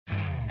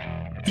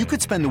You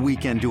could spend the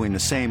weekend doing the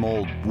same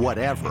old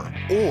whatever,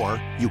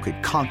 or you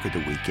could conquer the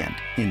weekend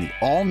in the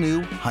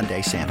all-new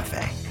Hyundai Santa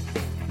Fe.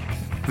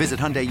 Visit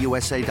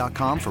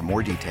HyundaiUSA.com for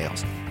more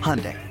details.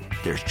 Hyundai,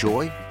 there's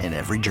joy in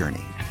every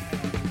journey.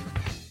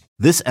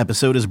 This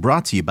episode is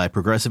brought to you by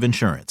Progressive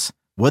Insurance.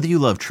 Whether you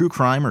love true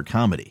crime or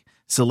comedy,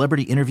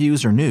 celebrity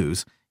interviews or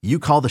news, you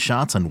call the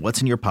shots on what's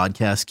in your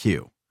podcast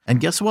queue. And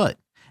guess what?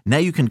 Now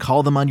you can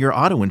call them on your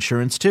auto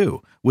insurance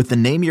too with the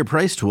Name Your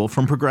Price tool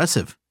from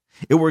Progressive.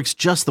 It works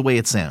just the way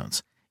it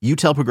sounds. You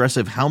tell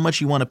Progressive how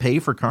much you want to pay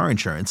for car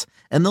insurance,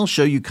 and they'll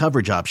show you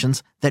coverage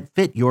options that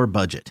fit your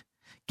budget.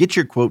 Get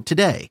your quote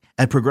today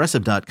at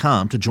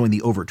Progressive.com to join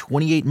the over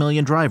 28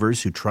 million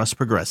drivers who trust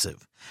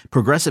Progressive.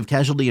 Progressive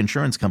Casualty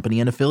Insurance Company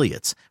and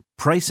Affiliates.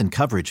 Price and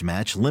coverage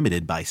match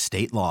limited by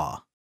state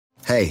law.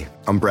 Hey,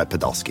 I'm Brett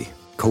Podolsky,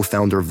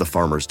 co-founder of The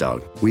Farmer's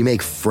Dog. We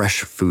make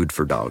fresh food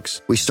for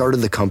dogs. We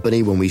started the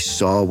company when we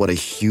saw what a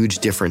huge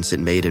difference it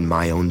made in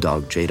my own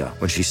dog, Jada,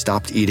 when she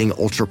stopped eating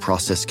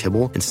ultra-processed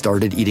kibble and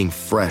started eating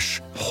fresh,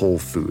 whole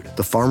food.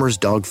 The Farmer's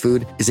Dog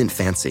food isn't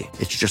fancy.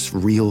 It's just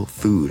real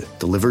food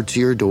delivered to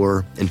your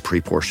door in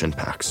pre-portioned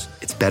packs.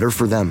 It's better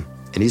for them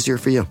and easier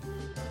for you.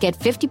 Get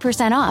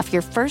 50% off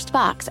your first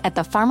box at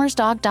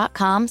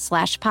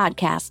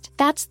thefarmersdog.com/podcast.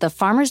 That's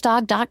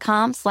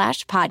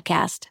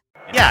thefarmersdog.com/podcast.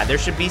 Yeah, there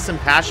should be some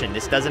passion.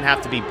 This doesn't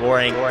have to be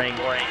boring. You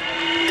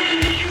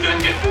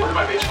couldn't get bored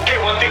by baseball.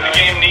 Hey, one thing the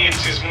game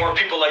needs is more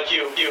people like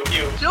you.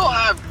 Still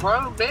have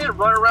grown men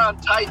run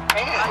around tight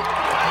pants.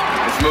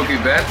 It's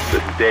Mookie Betts.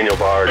 This is Daniel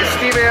Bard. It's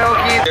Steve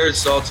Aoki. There's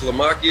Sal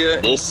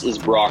Talamacchia. This is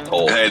Brock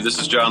Holt. Hey, this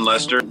is John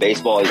Lester.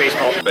 Baseball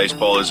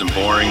isn't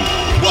boring.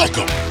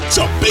 Welcome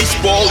to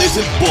Baseball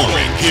Isn't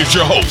Boring. Here's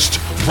your host,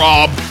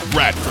 Rob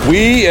Bradford.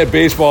 We at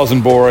Baseball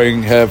Isn't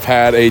Boring have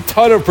had a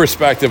ton of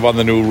perspective on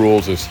the new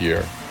rules this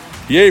year.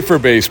 Yay for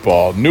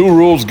baseball. New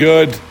rules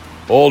good,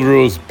 old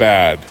rules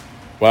bad.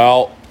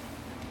 Well,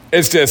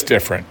 it's just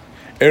different.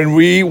 And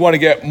we want to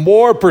get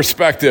more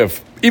perspective,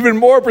 even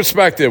more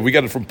perspective. We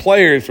got it from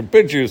players, from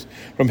pitchers,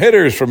 from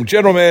hitters, from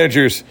general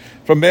managers,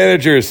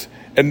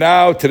 and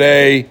now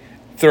today,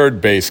 third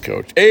base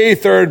coach. A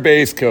third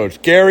base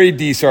coach, Gary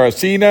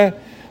DiSarcina,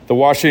 the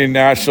Washington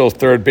Nationals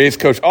third base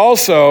coach,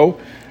 also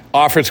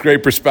offers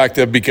great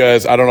perspective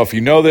because, I don't know if you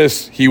know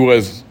this, he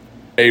was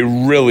a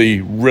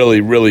really,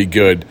 really, really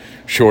good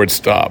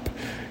shortstop.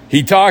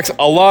 He talks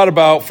a lot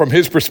about, from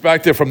his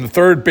perspective, from the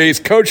third base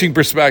coaching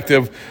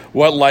perspective,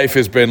 what life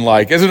has been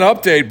like. As an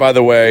update, by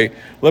the way,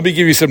 let me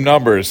give you some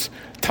numbers.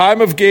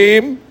 Time of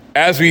game,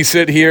 as we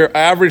sit here,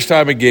 average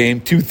time of game,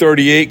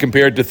 238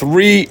 compared to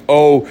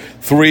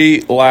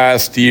 303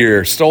 last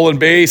year. Stolen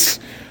base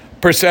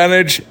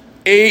percentage,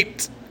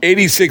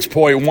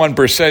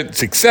 86.1%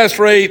 success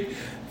rate.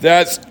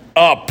 That's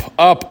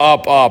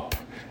up.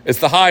 It's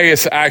the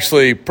highest,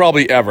 actually,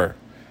 probably ever.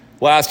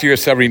 Last year,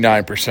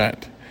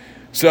 79%.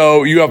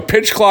 So you have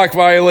pitch clock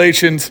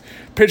violations.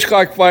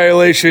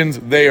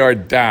 They are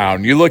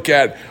down. You look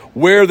at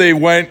where they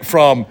went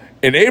from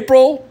in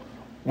April,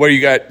 where you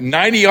got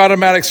 90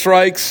 automatic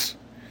strikes.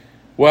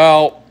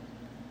 Well,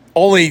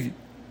 only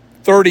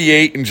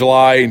 38 in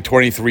July and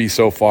 23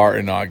 so far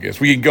in August.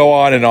 We can go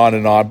on and on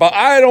and on. But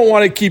I don't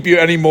want to keep you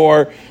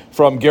anymore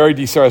from Gary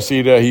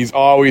DiSarcina. He's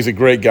always a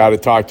great guy to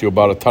talk to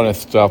about a ton of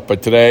stuff.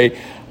 But today,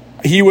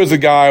 he was the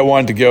guy I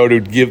wanted to go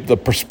to give the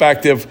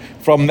perspective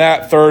from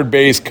that third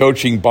base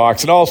coaching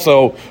box and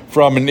also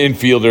from an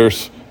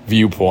infielder's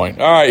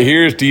viewpoint. All right,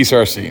 here's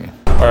DiSarcina.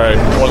 All right,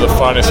 one of the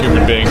finest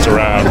human beings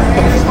around.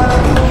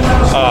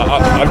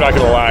 I'm not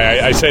going to lie,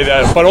 I say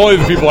that, but only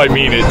the people I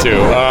mean it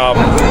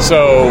to.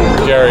 So,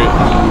 Gary,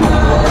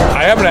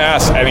 I haven't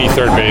asked any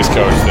third base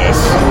coach this.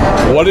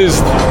 What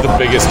is the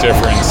biggest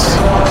difference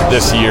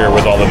this year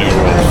with all the new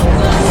rules?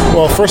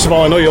 Well, first of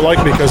all, I know you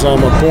like me because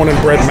I'm a born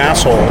and bred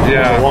masshole.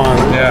 Yeah.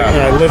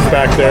 And I live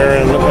back there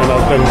and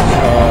I've been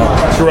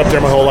grew up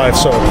there my whole life.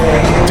 So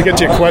to get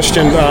to your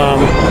question,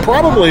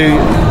 probably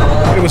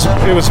it was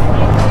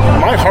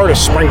my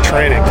hardest spring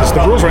training because the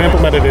rules were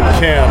implemented in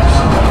camp.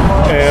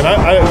 And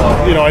I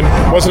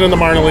wasn't in the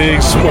minor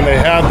leagues when they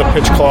had the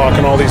pitch clock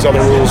and all these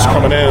other rules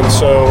coming in.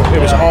 So it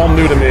was all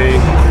new to me.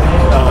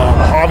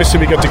 Obviously,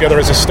 we get together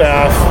as a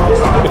staff.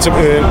 It was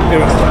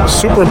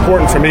super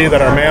important for me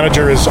that our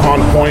manager is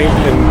on point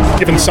and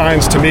giving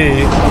signs to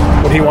me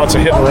when he wants a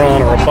hit and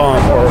run or a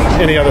bunt or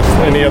any other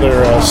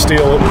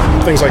steal,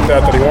 things like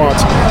that he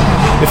wants.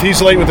 If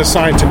he's late with a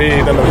sign to me,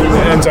 then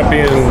it ends up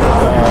being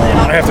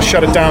I have to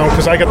shut it down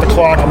because I got the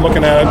clock, I'm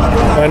looking at it,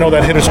 and I know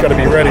that hitter's got to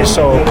be ready.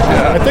 So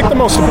I think the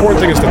most important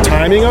thing is the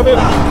timing of it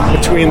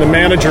between the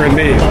manager and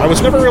me. I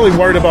was never really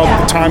worried about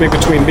the timing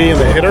between me and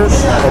the hitter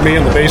or me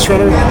and the base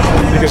runner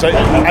because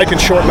I can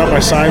shorten up my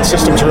sign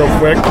systems real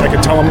quick. I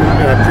can tell them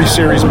in a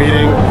pre-series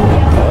meeting,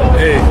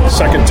 hey,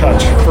 second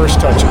touch, first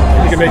touch.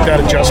 You can make that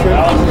adjustment.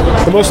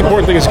 The most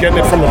important thing is getting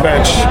it from the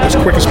bench as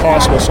quick as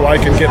possible so I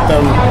can get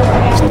them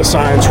the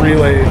signs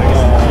relayed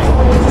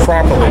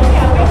properly.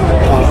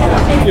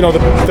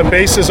 The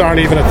bases aren't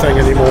even a thing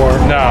anymore.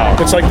 No.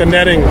 It's like the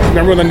netting.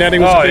 Remember when the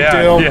netting was a big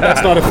deal? Yeah.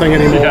 That's not a thing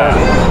anymore.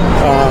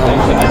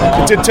 Yeah.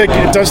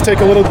 It does take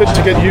a little bit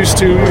to get used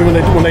to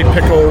when they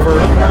pick over.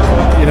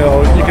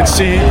 You can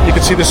see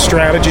the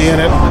strategy in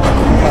it.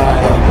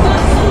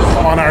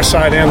 On our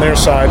side and their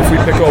side. If we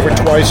pick over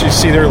twice, you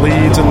see their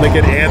leads and they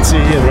get antsy.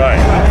 And right.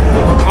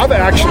 I've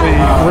actually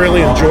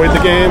really enjoyed the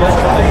game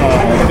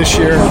this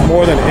year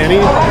more than any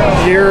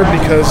year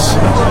because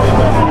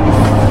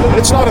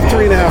it's not a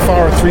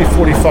 3.5-hour,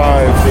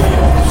 3:45,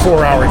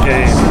 4-hour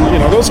game.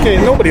 Those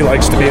games, nobody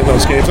likes to be in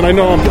those games. And I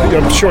know,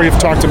 I'm sure you've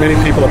talked to many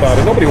people about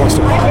it. Nobody wants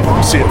to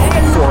see a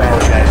 4-hour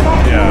game.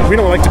 Yeah. We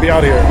don't like to be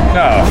out here.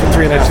 No. For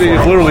 3.5 hours.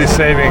 It's literally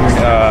saving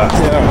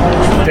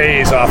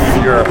days off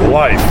of your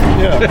life.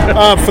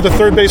 Yeah. For the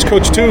third base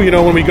coach, too,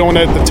 when we go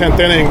into the 10th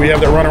inning, we have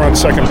the runner on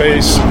second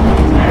base.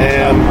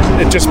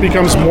 And it just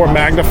becomes more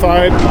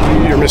magnified.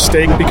 Your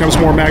mistake becomes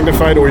more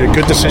magnified, or your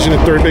good decision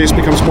at third base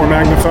becomes more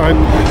magnified.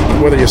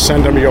 Whether you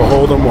send them or you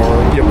hold them, or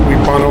we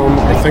bunt them,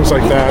 or things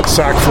like that,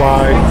 sac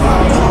fly.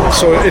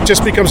 So it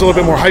just becomes a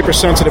little bit more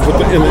hypersensitive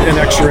in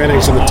extra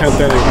innings in the 10th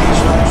inning.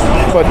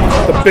 But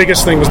the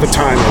biggest thing was the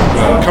timing.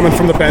 Coming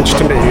from the bench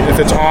to me. If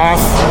it's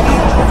off,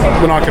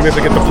 we're not going to be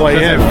able to get the play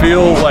in. Does it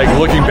feel like,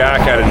 looking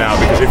back at it now,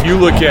 because if you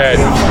look at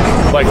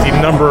like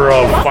the number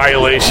of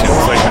violations,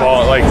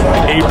 like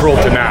April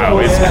to now,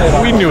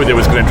 we knew it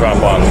was going to drop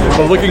off.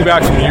 But looking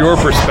back from your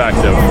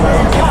perspective,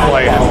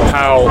 like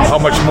how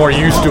much more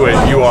used to it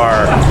you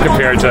are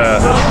compared to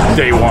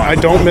day one. I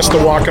don't miss the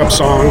walk-up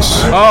songs.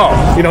 Oh.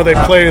 They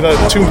play the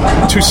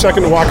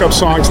 2-second walk-up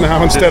songs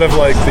now instead of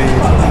like the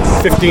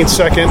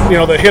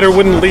 15-second. The hitter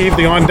wouldn't leave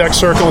the on-deck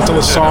circle until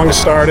the song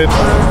started.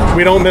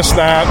 We don't miss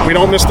that. We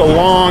don't miss the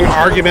long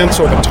arguments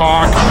or the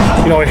talk.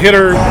 A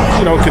hitter,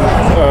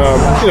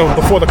 can,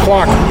 before the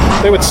clock,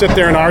 they would sit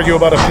there and argue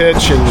about a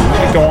pitch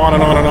and go on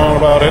and on and on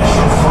about it.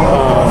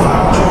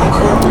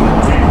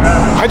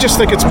 I just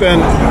think it's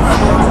been,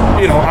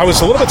 I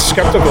was a little bit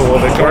skeptical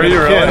of it. Are you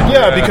really?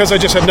 Yeah, because I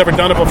just had never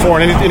done it before.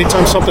 And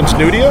anytime something's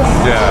new to you,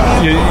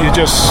 you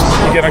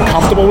get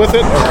uncomfortable with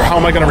it. Or how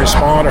am I going to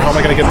respond? Or how am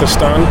I going to get this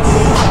done?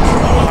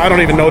 I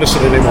don't even notice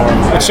it anymore.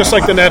 It's just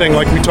like the netting,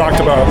 like we talked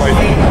about. Like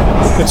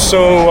it's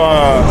so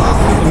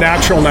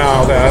natural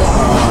now that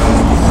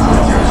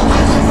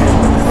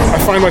I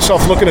find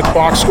myself looking at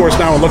box scores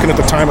now and looking at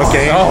the time of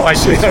game. Oh, I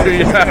see.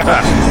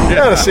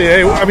 Yeah, to see.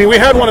 I mean, we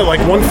had one at like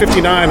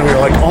 1:59, and we were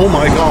like, "Oh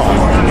my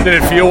god!" Did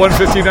it feel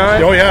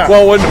 1:59? Oh yeah.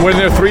 Well, when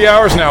they're 3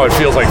 hours now, it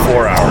feels like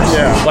 4 hours.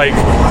 Yeah. Like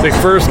the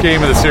first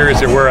game of the series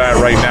that we're at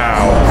right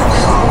now,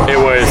 it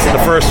was the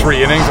first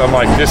 3 innings. I'm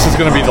like, this is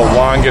going to be the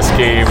longest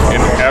game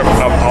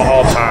of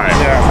all time.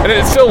 Yeah. And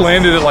it still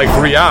landed at like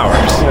 3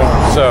 hours.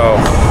 Yeah. So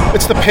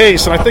it's the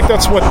pace, and I think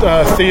that's what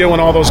Theo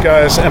and all those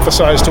guys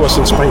emphasized to us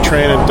in spring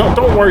training.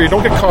 Don't worry,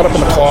 don't get caught up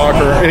in the clock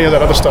or any of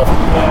that other stuff.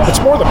 It's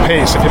more the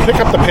pace. If you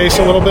pick up the pace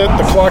a little bit,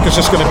 the clock is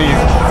just going to be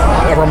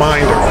a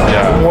reminder,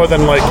 more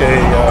than like a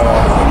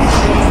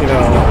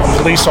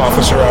police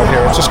officer out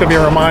here. It's just going to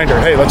be a reminder.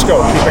 Hey, let's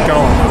go, keep it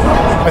going.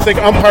 I think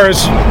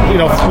umpires,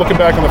 looking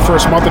back on the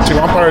first month or two,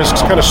 umpires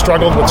kind of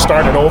struggled with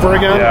starting over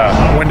again.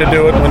 Yeah. When to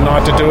do it, when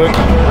not to do it.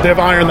 They've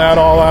ironed that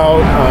all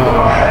out.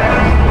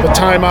 The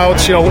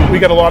timeouts, we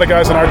got a lot of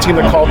guys on our team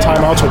that call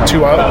timeouts with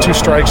two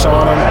strikes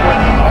on them.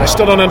 I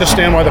still don't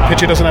understand why the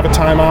pitcher doesn't have a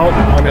timeout.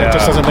 I mean, it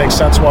just doesn't make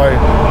sense why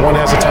one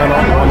has a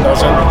timeout and one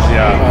doesn't.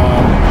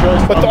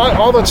 Yeah. But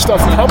all that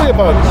stuff, probably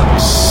about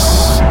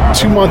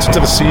 2 months into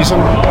the season,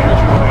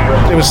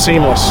 it was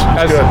seamless.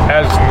 As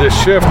the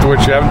shift,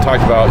 which you haven't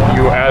talked about,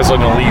 you as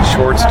an elite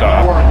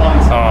shortstop,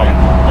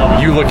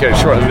 you look at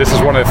short. This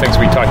is one of the things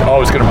we talked.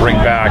 Always going to bring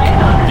back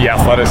the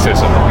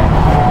athleticism.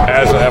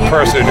 As a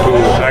person who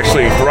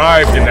actually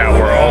thrived in that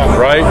world,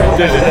 right?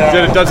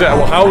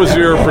 How was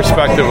your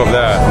perspective of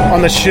that?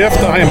 On the shift,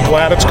 I am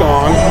glad it's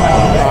gone.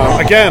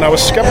 Again, I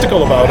was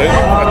skeptical about it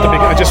at the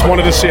beginning. I just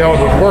wanted to see how it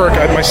would work.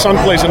 My son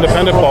plays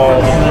independent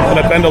ball, and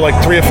I've been to like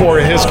 3 or 4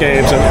 of his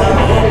games. And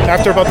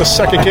after about the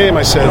second game,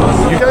 I said,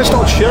 "You guys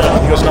don't shift?"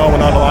 He goes, "No, we're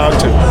not allowed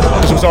to,"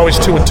 because it was always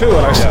 2 and 2.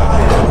 And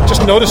I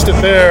just noticed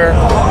it there,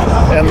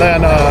 and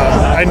then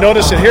I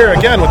noticed it here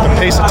again with the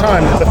pace of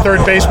time. The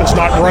third baseman's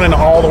not running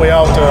all the way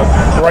out to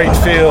right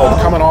field,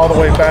 coming all the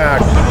way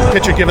back.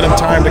 Pitcher giving him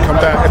time to come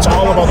back. It's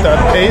all about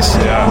that pace.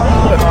 Yeah.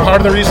 That's part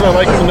of the reason I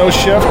like the no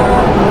shift.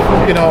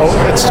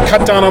 It's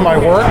cut down on my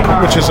work,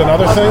 which is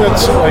another thing.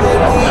 That's like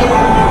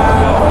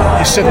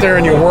you sit there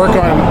and you work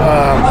on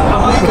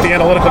with the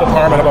analytical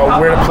department about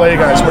where to play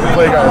guys.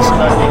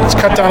 It's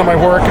cut down on my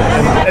work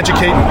and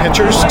educating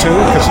pitchers too,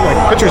 because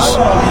pitchers,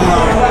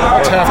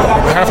 that's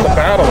half the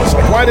battle. It's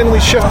like, why didn't we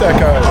shift that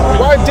guy?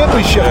 Why did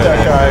we shift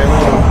that guy? And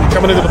you're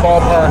coming into the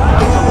ballpark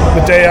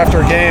the day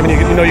after a game, and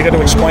you got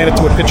to explain it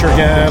to a pitcher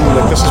again.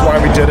 Like, this is why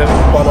we did it.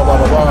 Blah blah blah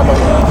blah blah.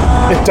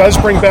 But it does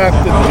bring back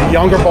the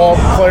younger ball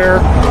player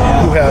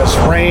who has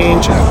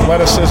range,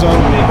 athleticism.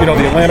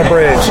 The Atlanta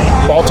Braves,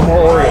 Baltimore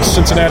Orioles,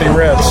 Cincinnati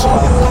Reds.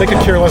 They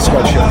could care less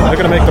about shifting. They're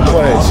going to make the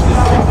plays.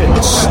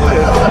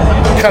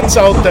 It cuts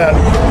out that,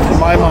 in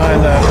my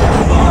mind, that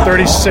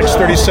 36,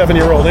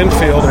 37-year-old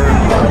infielder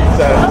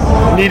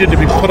that needed to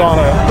be put on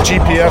a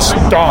GPS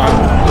dot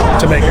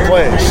to make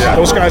plays. Yeah.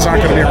 Those guys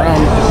aren't going to be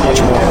around much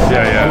more. Yeah.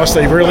 unless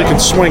they really can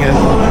swing it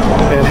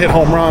and hit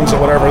home runs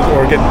or whatever,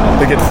 or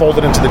they get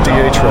folded into the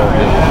DH role.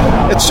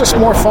 It's just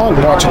more fun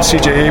watching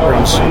C.J.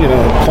 Abrams,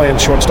 playing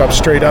shortstop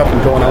straight up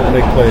and going out and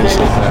make plays.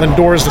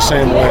 Lindor's the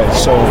same way.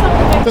 So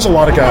there's a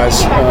lot of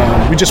guys.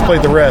 We just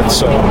played the Reds,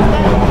 so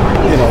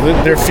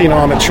their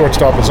phenom at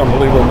shortstop is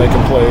unbelievable,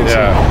 making plays.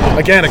 Yeah. And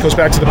again, it goes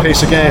back to the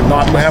pace of game,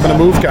 not having to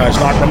move guys,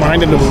 not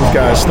reminding to move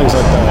guys, things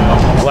like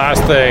that.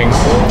 Last thing,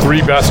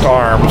 three best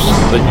arms.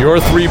 Your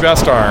three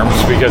best arms,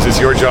 because it's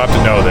your job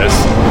to know this.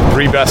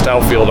 Three best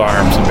outfield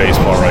arms in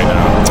baseball right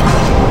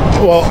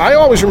now. Well, I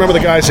always remember the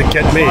guys that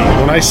get me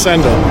when I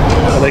send them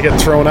and they get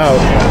thrown out.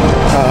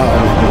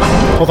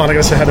 Hold on, I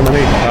gotta say hi to my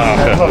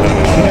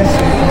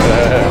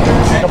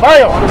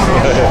Caballo.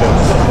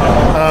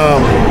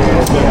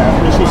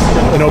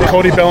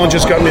 Cody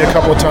Bellinger's got me a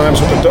couple of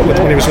times when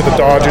he was with the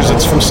Dodgers.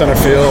 It's from center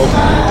field.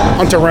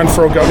 Hunter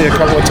Renfroe got me a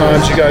couple of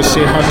times. You guys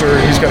seen Hunter?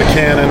 He's got a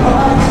cannon.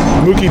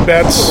 Mookie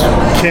Betts,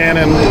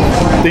 cannon.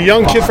 The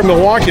young kid from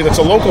Milwaukee that's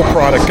a local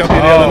product got me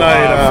the other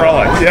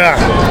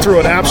night. Threw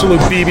an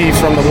absolute BB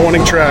from the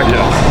warning track.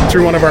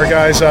 Threw one of our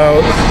guys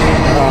out.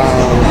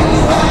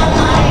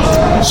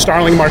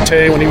 Starling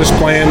Marte, when he was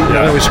playing,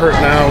 he's hurt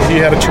now. He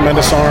had a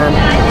tremendous arm.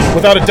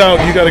 Without a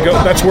doubt, you got to go.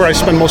 That's where I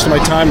spend most of my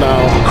time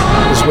now,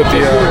 is with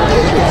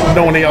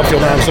knowing the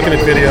outfield arms, looking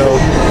at video.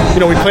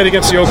 We played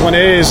against the Oakland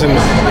A's, and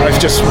I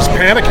just was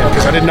panicking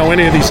because I didn't know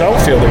any of these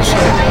outfielders.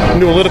 I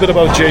knew a little bit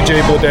about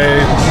J.J. Bleday.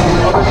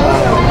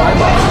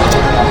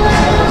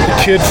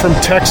 Kid from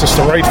Texas,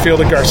 the right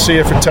fielder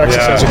Garcia from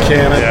Texas has a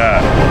cannon.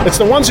 It's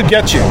the ones who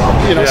get you.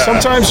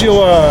 Sometimes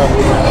you'll,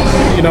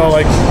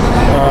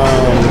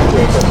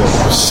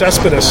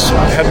 Cespedes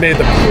had made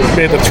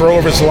the throw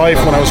of his life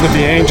when I was with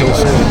the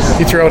Angels.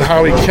 He threw out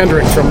Howie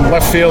Kendrick from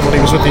left field when he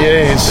was with the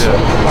A's.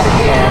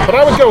 But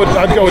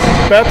I'd go with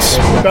Betts,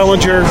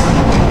 Bellinger,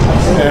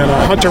 and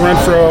Hunter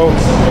Renfroe,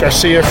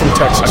 Garcia from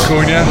Texas.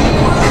 Acuna.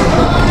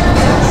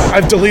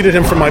 I've deleted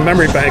him from my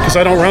memory bank because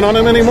I don't run on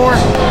him anymore.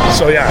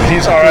 So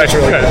he's all right. He's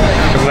really good.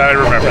 I'm glad I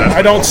remember that.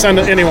 I don't send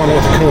anyone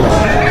with Acuna,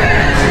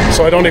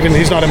 so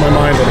he's not in my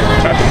mind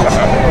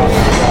anymore.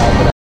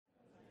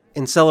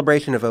 In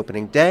celebration of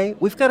opening day,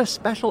 we've got a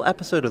special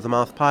episode of the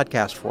Moth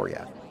Podcast for you.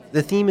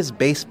 The theme is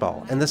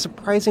baseball and the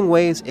surprising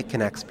ways it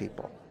connects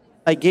people.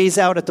 I gaze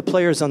out at the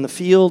players on the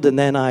field, and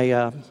then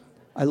I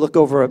look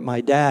over at my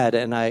dad,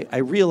 and I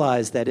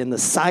realize that in the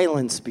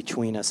silence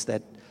between us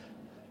that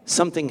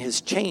something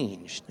has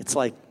changed. It's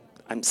like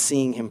I'm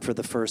seeing him for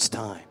the first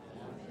time.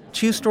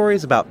 2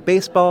 stories about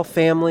baseball,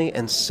 family,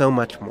 and so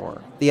much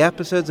more. The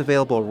episode's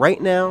available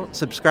right now.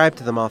 Subscribe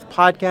to the Moth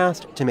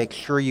Podcast to make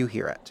sure you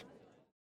hear it.